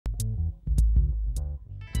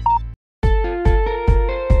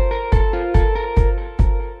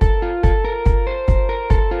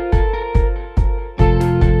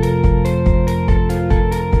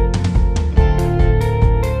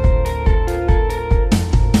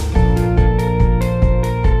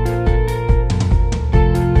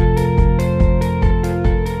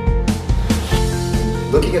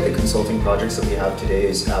projects that we have today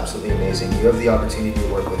is absolutely amazing. You have the opportunity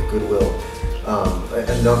to work with Goodwill,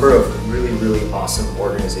 a number of really, really awesome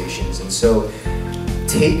organizations. And so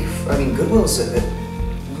Goodwill's,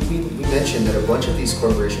 we mentioned that a bunch of these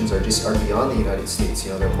corporations are beyond the United States. You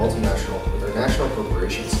know, they're multinational, they're national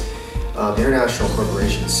corporations, international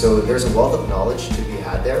corporations. So there's a wealth of knowledge to be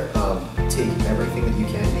had there. Take everything that you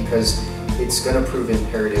can, because it's going to prove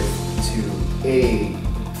imperative to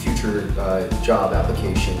future job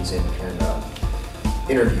applications and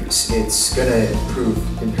interviews. It's going to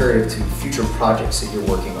prove imperative to future projects that you're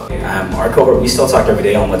working on. Our cohort, we still talk every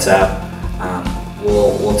day on WhatsApp.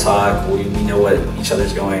 We'll talk. We know what each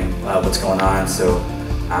other's what's going on. So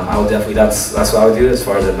I would definitely, that's what I would do as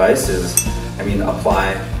far as advice is,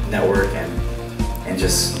 apply, network, and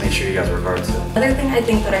just make sure you guys work hard too. Another thing I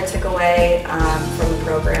think that I took away from the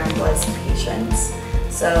program was patience.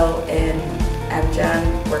 So in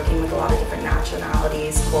MGEM, working with a lot of different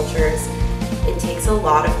nationalities, cultures, it takes a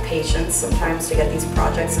lot of patience sometimes to get these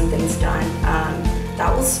projects and things done.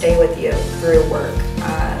 That will stay with you through work.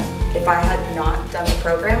 If I had not done the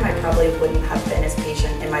program, I probably wouldn't have been as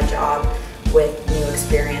patient in my job with new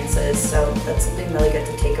experiences. So that's something really good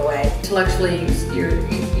to take away. Intellectually,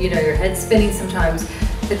 your head's spinning sometimes,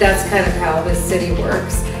 but that's kind of how this city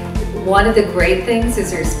works. One of the great things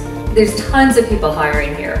is there's tons of people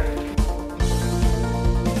hiring here.